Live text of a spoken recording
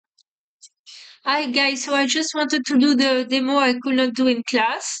Hi guys, so I just wanted to do the demo I could not do in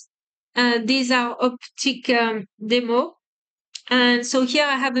class. These are optic demo. And so here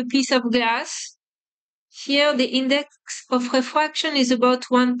I have a piece of glass. Here the index of refraction is about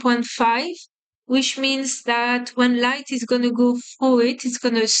 1.5, which means that when light is going to go through it, it's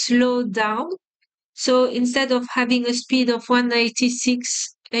going to slow down. So instead of having a speed of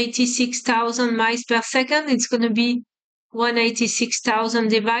 186,000 miles per second, it's going to be 186,000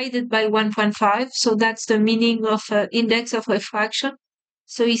 divided by 1.5. So that's the meaning of index of refraction.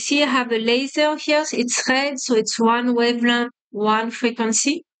 So you see I have a laser here. It's red, so it's one wavelength, one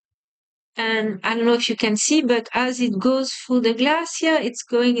frequency. And I don't know if you can see, but as it goes through the glass here, it's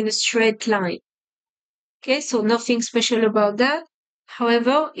going in a straight line. Okay, so nothing special about that.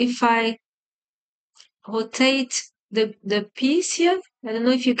 However, if I rotate the piece here. I don't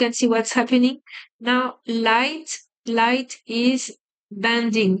know if you can see what's happening. Now light is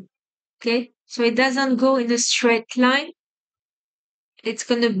bending. Okay, so it doesn't go in a straight line. It's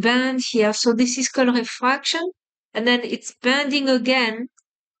going to bend here. So this is called refraction. And then it's bending again,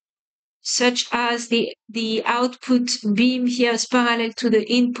 such as the output beam here is parallel to the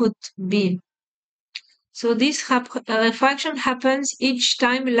input beam. So this refraction happens each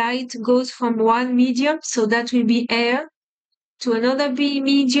time light goes from one medium, so that will be air, to another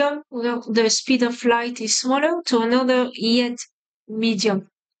medium where the speed of light is smaller, to another yet medium.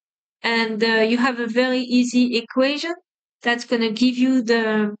 And you have a very easy equation that's going to give you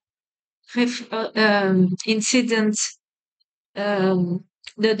the incidence,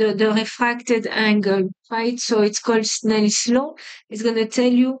 the refracted angle, right? So it's called Snell's law. It's going to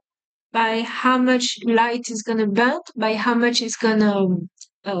tell you by how much light is going to bend, by how much it's going to,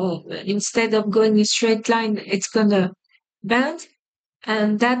 instead of going in straight line, it's going to bend.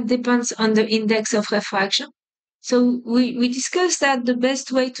 And that depends on the index of refraction. So we discussed that the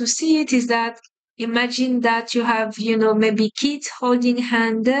best way to see it is that imagine that you have, maybe kids holding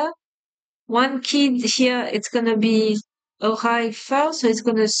hand there. One kid here, it's going to be arrive first, so it's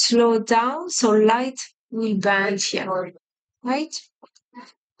going to slow down, so light will bend here, right?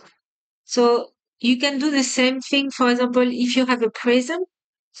 So you can do the same thing, for example, if you have a prism.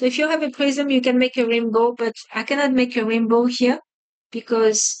 So if you have a prism, you can make a rainbow, but I cannot make a rainbow here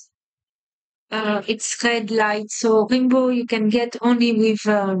because it's red light. So rainbow you can get only with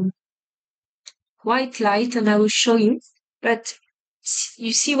white light, and I will show you. But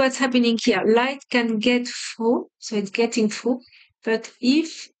you see what's happening here. Light can get through, so it's getting through. But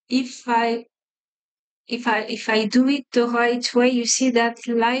if I do it the right way, you see that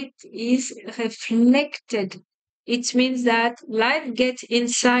light is reflected. It means that light gets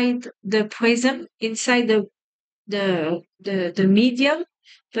inside the prism, inside the medium,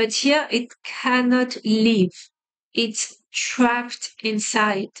 but here it cannot leave. It's trapped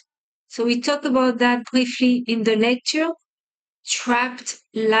inside. So we talked about that briefly in the lecture. Trapped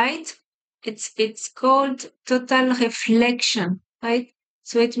light, it's called total reflection, right?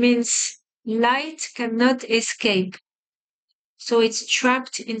 So it means light cannot escape. So it's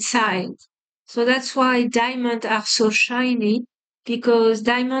trapped inside. So that's why diamonds are so shiny, because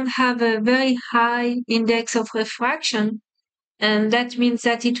diamonds have a very high index of refraction, and that means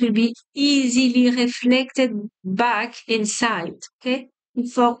that it will be easily reflected back inside, okay,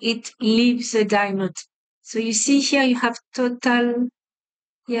 before it leaves the diamond. So you see here you have total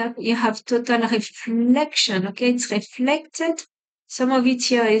reflection, okay? It's reflected. Some of it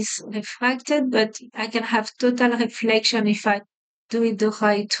here is refracted, but I can have total reflection if I do it the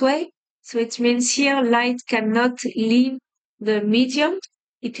right way. So it means here light cannot leave the medium.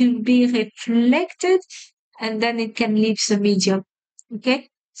 It will be reflected and then it can leave the medium. Okay?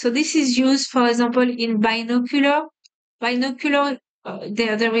 So this is used, for example, in binocular. Binocular,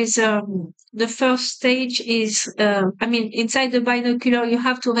 there is the first stage is, inside the binocular, you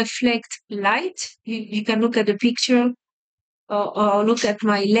have to reflect light. You can look at the picture or look at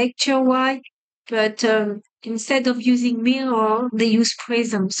my lecture why. But instead of using mirror, they use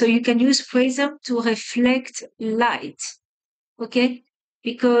prism. So you can use prism to reflect light. Okay?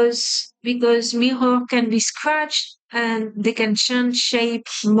 Because mirror can be scratched and they can change shape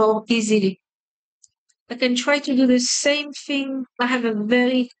more easily. I can try to do the same thing. I have a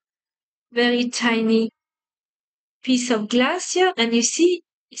very, very tiny piece of glass here, and you see,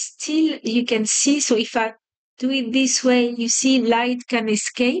 still you can see. So if I do it this way, you see light can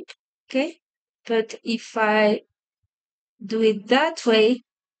escape, okay? But if I do it that way,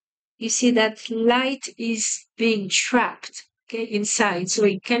 you see that light is being trapped, okay, inside. So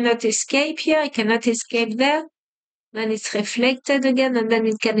it cannot escape here, it cannot escape there. Then it's reflected again, and then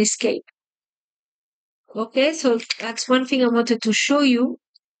it can escape. Okay, so that's one thing I wanted to show you.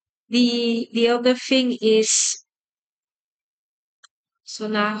 The other thing is, so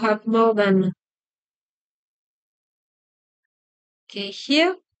now I have more than, okay,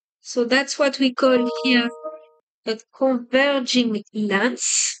 here. So that's what we call here a converging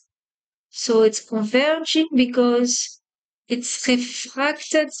lens. So it's converging because it's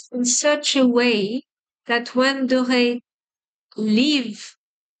refracted in such a way that when the ray leave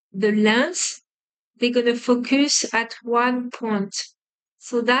the lens, they're going to focus at one point.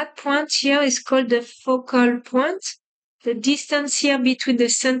 So that point here is called the focal point. The distance here between the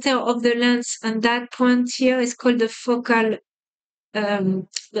center of the lens and that point here is called the focal,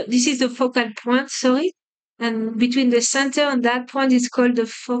 this is the focal point, sorry. And between the center and that point is called the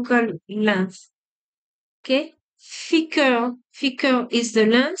focal length. Okay? Thicker is the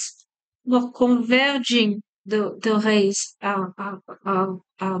lens, more converging the rays are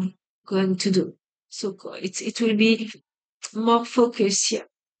going to do. So it will be more focused here.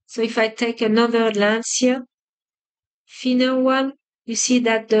 So if I take another lens here, thinner one, you see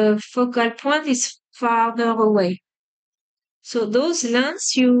that the focal point is farther away. So those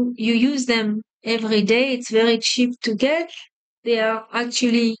lenses, you use them every day. It's very cheap to get. They are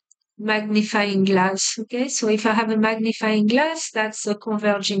actually magnifying glass. Okay, so if I have a magnifying glass, that's a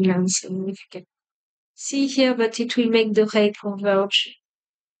converging lens. And if you can see here, but it will make the ray converge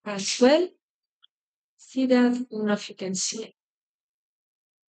as well. See that? I don't know if you can see it.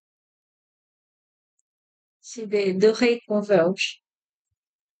 See the ray converge.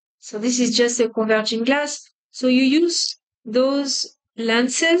 So this is just a converging glass. So you use those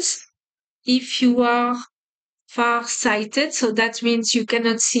lenses if you are far-sighted. So that means you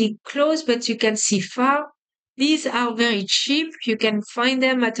cannot see close, but you can see far. These are very cheap. You can find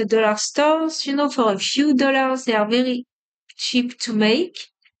them at the dollar stores, for a few dollars. They are very cheap to make.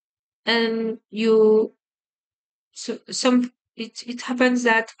 And it happens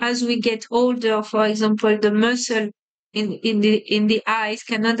that as we get older, for example, the muscle in the eyes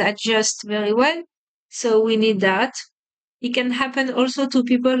cannot adjust very well. So we need that. It can happen also to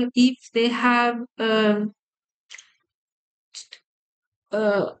people if they have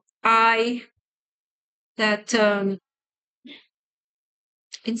eye that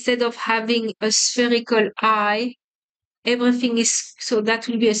instead of having a spherical eye, everything is, so that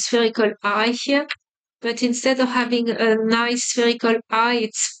will be a spherical eye here. But instead of having a nice spherical eye,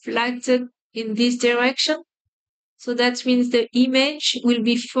 it's flattened in this direction. So that means the image will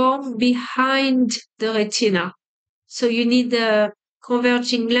be formed behind the retina. So you need the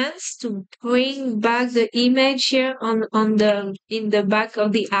converging lens to bring back the image here in the back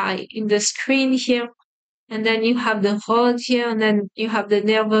of the eye, in the screen here. And then you have the rod here, and then you have the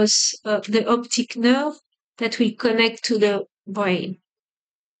the optic nerve that will connect to the brain.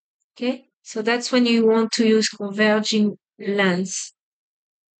 Okay, so that's when you want to use converging lens.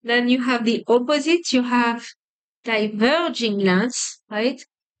 Then you have the opposite, you have diverging lens, right?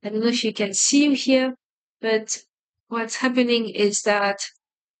 I don't know if you can see here, but what's happening is that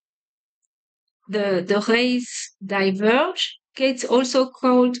the rays diverge. Okay, it's also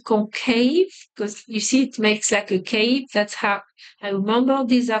called concave because you see it makes like a cave. That's how I remember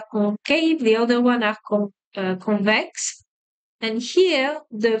these are concave. The other one are convex. And here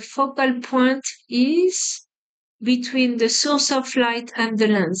the focal point is between the source of light and the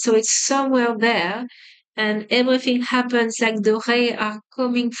lens. So it's somewhere there and everything happens like the rays are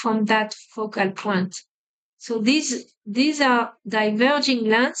coming from that focal point. So these are diverging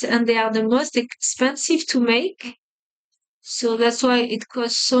lenses and they are the most expensive to make. So that's why it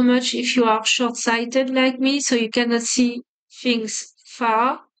costs so much if you are short-sighted like me, so you cannot see things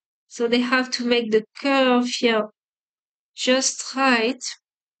far. So they have to make the curve here just right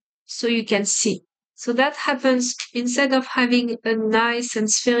so you can see. So that happens instead of having a nice and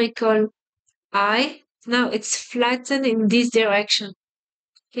spherical eye, now it's flattened in this direction.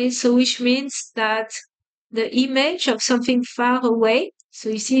 Okay, so which means that the image of something far away, so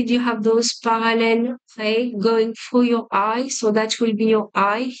you see you have those parallel rays going through your eye, so that will be your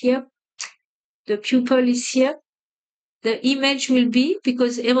eye here. The pupil is here. The image will be,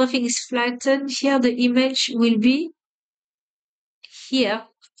 because everything is flattened here, the image will be here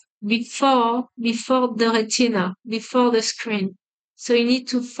before the retina, before the screen. So you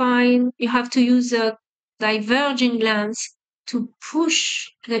have to use a diverging lens to push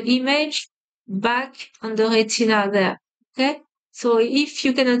the image back on the retina there. Okay? So if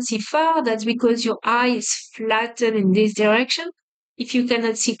you cannot see far, that's because your eye is flattened in this direction. If you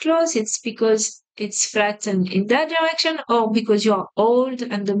cannot see close, it's because it's flattened in that direction or because you are old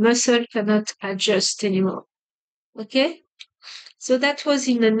and the muscle cannot adjust anymore. Okay? So that was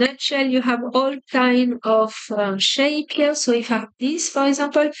in a nutshell. You have all kind of shape here. So if I have this, for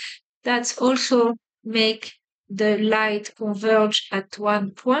example, that also make the light converge at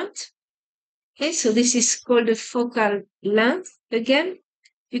one point. Okay, so this is called the focal length. Again,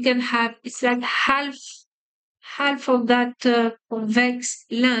 you can have, it's like half of that convex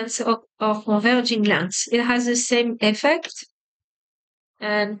length or converging length. It has the same effect.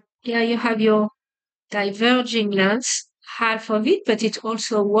 And here you have your diverging length, half of it, but it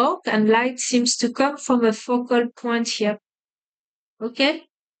also works, and light seems to come from a focal point here. Okay?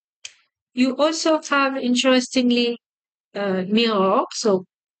 You also have, interestingly, mirror, so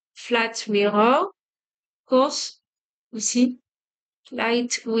flat mirror. Of course, you see,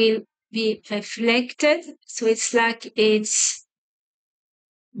 light will be reflected, so it's like it's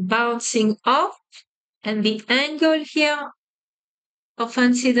bouncing off, and the angle here of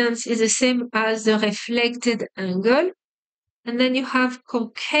incidence is the same as the reflected angle. And then you have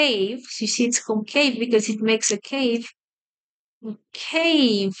concave. So you see it's concave because it makes a cave.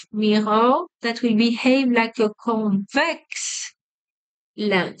 Concave mirror that will behave like a convex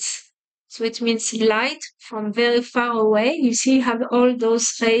lens. So it means light from very far away. You see you have all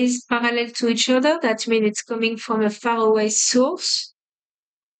those rays parallel to each other. That means it's coming from a faraway source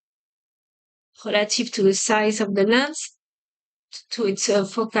relative to the size of the lens, to its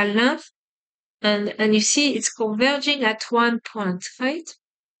focal length. And you see it's converging at one point, right?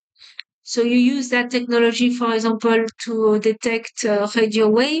 So you use that technology, for example, to detect radio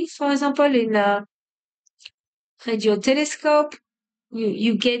wave, for example, in a radio telescope.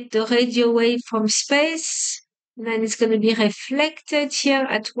 You get the radio wave from space, and then it's going to be reflected here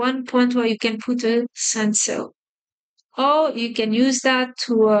at one point where you can put a sensor. Or you can use that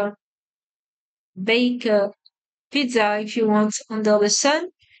to bake a pizza if you want under the sun.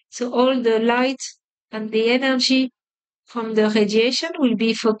 So all the light and the energy from the radiation will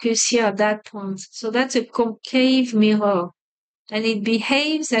be focused here at that point. So that's a concave mirror, and it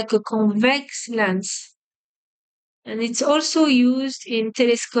behaves like a convex lens. And it's also used in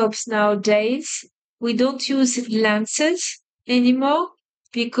telescopes nowadays. We don't use lenses anymore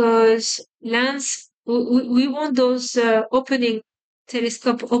because we want those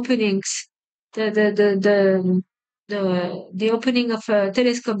telescope openings, the opening of a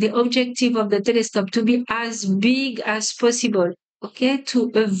telescope, the objective of the telescope to be as big as possible, okay,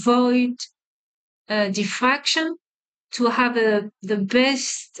 to avoid diffraction, to have the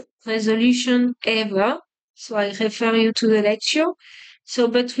best resolution ever. So I refer you to the lecture. So,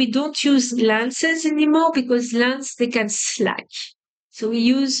 but we don't use lenses anymore because lenses, they can slack. So we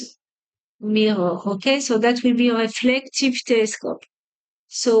use mirror, okay? So that will be a reflective telescope.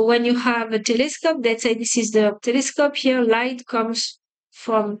 So when you have a telescope, let's say this is the telescope here, light comes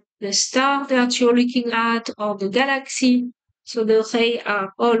from the star that you're looking at or the galaxy. So the rays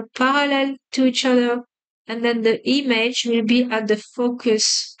are all parallel to each other. And then the image will be at the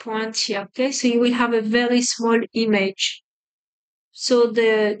focus point here, okay? So you will have a very small image. So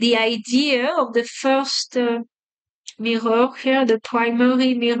the idea of the first mirror here, the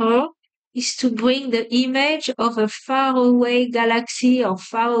primary mirror, is to bring the image of a faraway galaxy or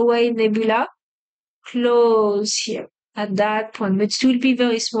faraway nebula close here at that point, but it will be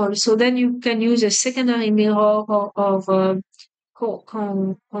very small. So then you can use a secondary mirror or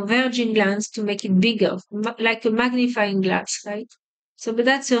converging lens to make it bigger, like a magnifying glass, right? So, but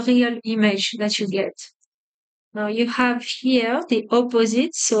that's a real image that you get. Now you have here the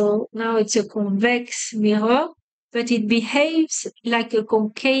opposite. So now it's a convex mirror, but it behaves like a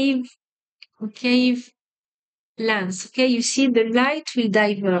concave lens. Okay, you see the light will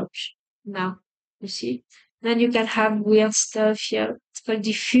diverge now. You see? Then you can have weird stuff here. It's called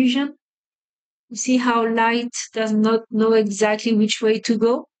diffusion. You see how light does not know exactly which way to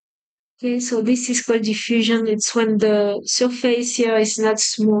go? Okay, so this is called diffusion. It's when the surface here is not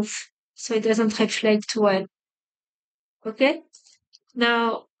smooth, so it doesn't reflect well. Okay?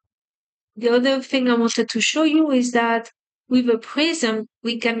 Now, the other thing I wanted to show you is that with a prism,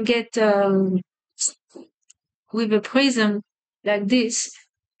 we can get, with a prism like this,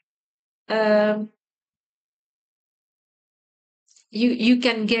 you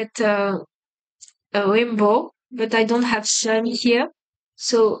can get a rainbow, but I don't have sun here.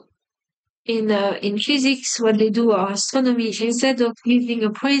 So in physics, what they do, or astronomy, instead of using a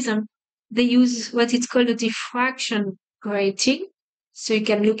prism, they use what is called a diffraction grating. So you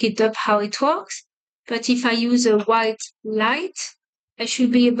can look it up how it works. But if I use a white light, I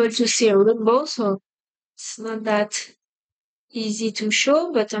should be able to see a rainbow. So it's not that easy to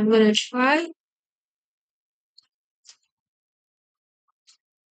show, but I'm going to try.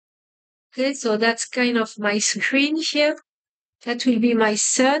 Okay, so that's kind of my screen here. That will be my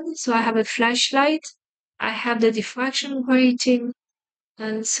sun. So I have a flashlight. I have the diffraction grating.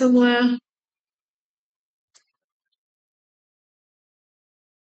 and somewhere, I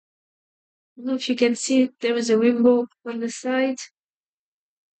don't know if you can see it, there is a rainbow on the side.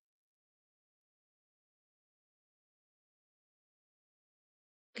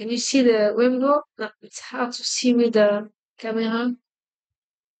 Can you see the rainbow? No, it's hard to see with the camera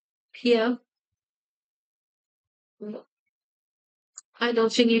here. No, I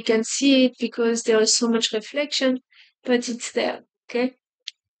don't think you can see it because there is so much reflection, but it's there, okay?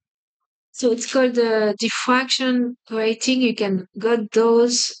 So it's called the diffraction grating. You can get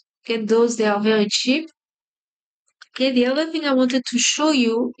those, they are very cheap. Okay, the other thing I wanted to show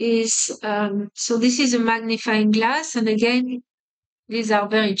you is, so this is a magnifying glass, and again, these are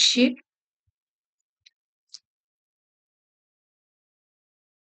very cheap.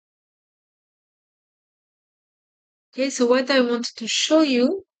 Okay, so what I wanted to show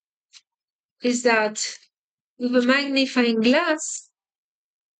you is that with a magnifying glass,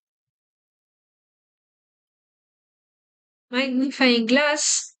 when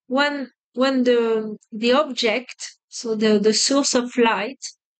the object, so the source of light,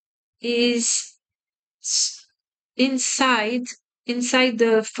 is inside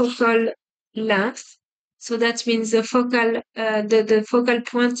the focal length. So that means the focal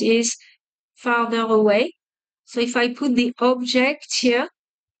point is farther away. So if I put the object here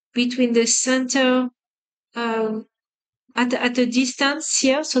between the center, at a distance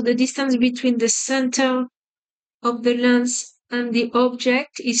here, so the distance between the center of the lens and the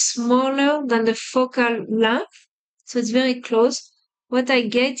object is smaller than the focal length, so it's very close. What I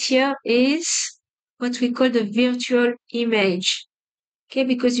get here is what we call the virtual image. Okay,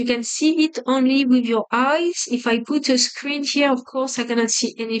 because you can see it only with your eyes. If I put a screen here, of course, I cannot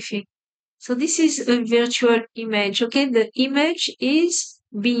see anything. So this is a virtual image. Okay, the image is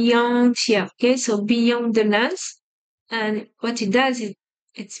beyond here. Okay, so beyond the lens. And what it does is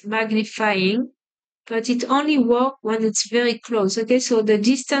it's magnifying, but it only works when it's very close. Okay, so the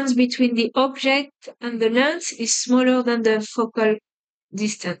distance between the object and the lens is smaller than the focal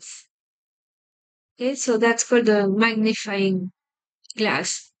distance. Okay, so that's called the magnifying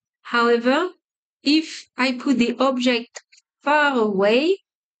glass. However, if I put the object far away,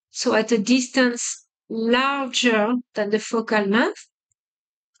 so at a distance larger than the focal length,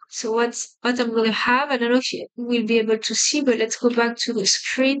 so what I'm going to have, I don't know if you will be able to see, but let's go back to the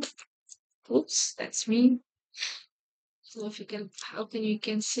screen. Oops, that's me. So if you can, how can you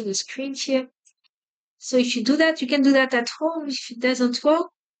can see the screen here? So if you do that, you can do that at home if it doesn't work.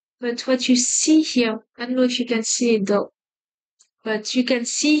 But what you see here, I don't know if you can see it though, but you can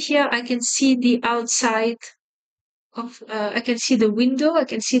see here, I can see the outside of, I can see the window,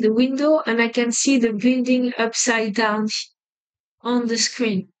 and I can see the building upside down on the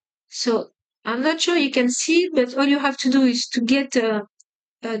screen. So I'm not sure you can see it, but all you have to do is to get a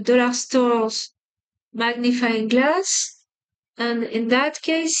dollar store's magnifying glass. And in that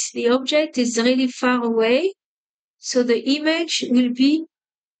case, the object is really far away. So the image will be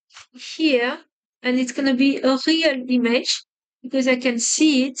here, and it's going to be a real image because I can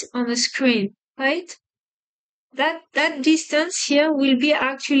see it on the screen, right? That distance here will be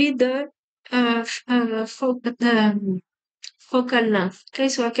actually the focal length. Okay,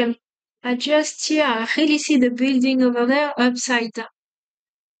 so I can adjust here. I really see the building over there upside down.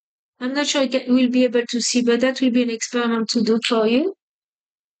 I'm not sure you will be able to see, but that will be an experiment to do for you.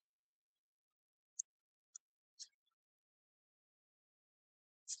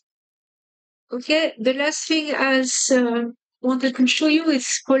 Okay, the last thing I wanted to show you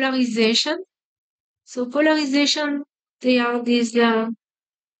is polarization. So polarization, they are these, you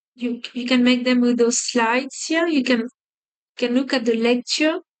can make them with those slides here. You can look at the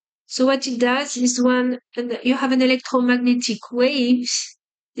lecture. So what it does is when you have an electromagnetic waves,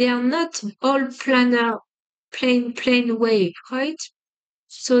 they are not all planar, plane wave, right?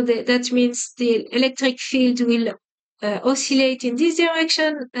 So that means the electric field will oscillate in this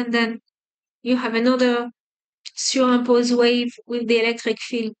direction, and then you have another superimposed wave with the electric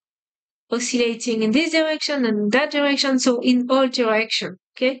field oscillating in this direction and that direction, so in all directions,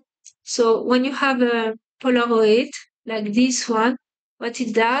 okay? So when you have a Polaroid like this one, what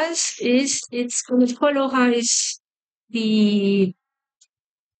it does is it's going to polarize the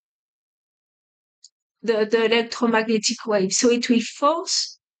electromagnetic wave. So it will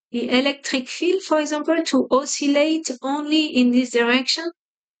force the electric field, for example, to oscillate only in this direction,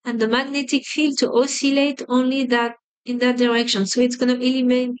 and the magnetic field to oscillate only that in that direction. So it's going to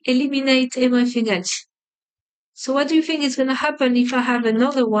eliminate everything else. So what do you think is going to happen if I have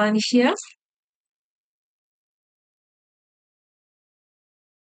another one here?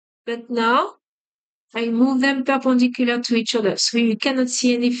 But now I move them perpendicular to each other, so you cannot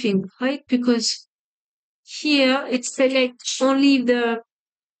see anything, right? Because here it selects only the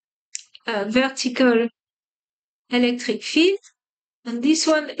vertical electric field, and this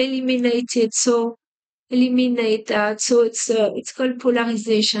one eliminated, so eliminate that. So it's called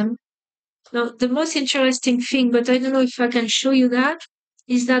polarization. Now, the most interesting thing, but I don't know if I can show you that,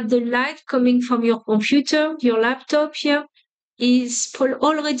 is that the light coming from your computer, your laptop here, is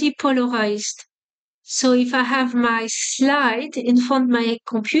already polarized. So if I have my slide in front of my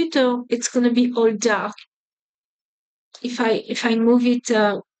computer, it's going to be all dark. If I move it,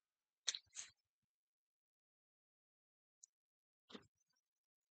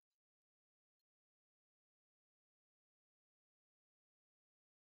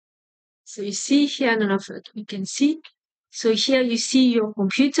 so you see here, I don't know if you can see. So here you see your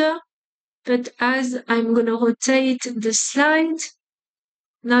computer, but as I'm going to rotate the slide,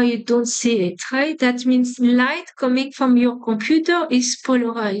 now you don't see it, right? That means light coming from your computer is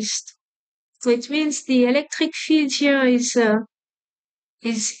polarized. So it means the electric field here it's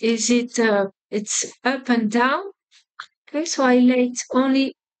up and down. Okay, so I light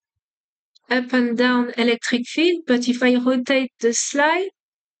only up and down electric field, but if I rotate the slide,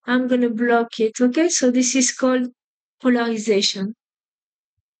 I'm going to block it. Okay, so this is called polarization.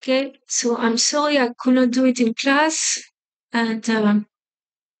 Okay, so I'm sorry I could not do it in class, and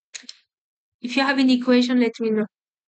if you have any question, let me know.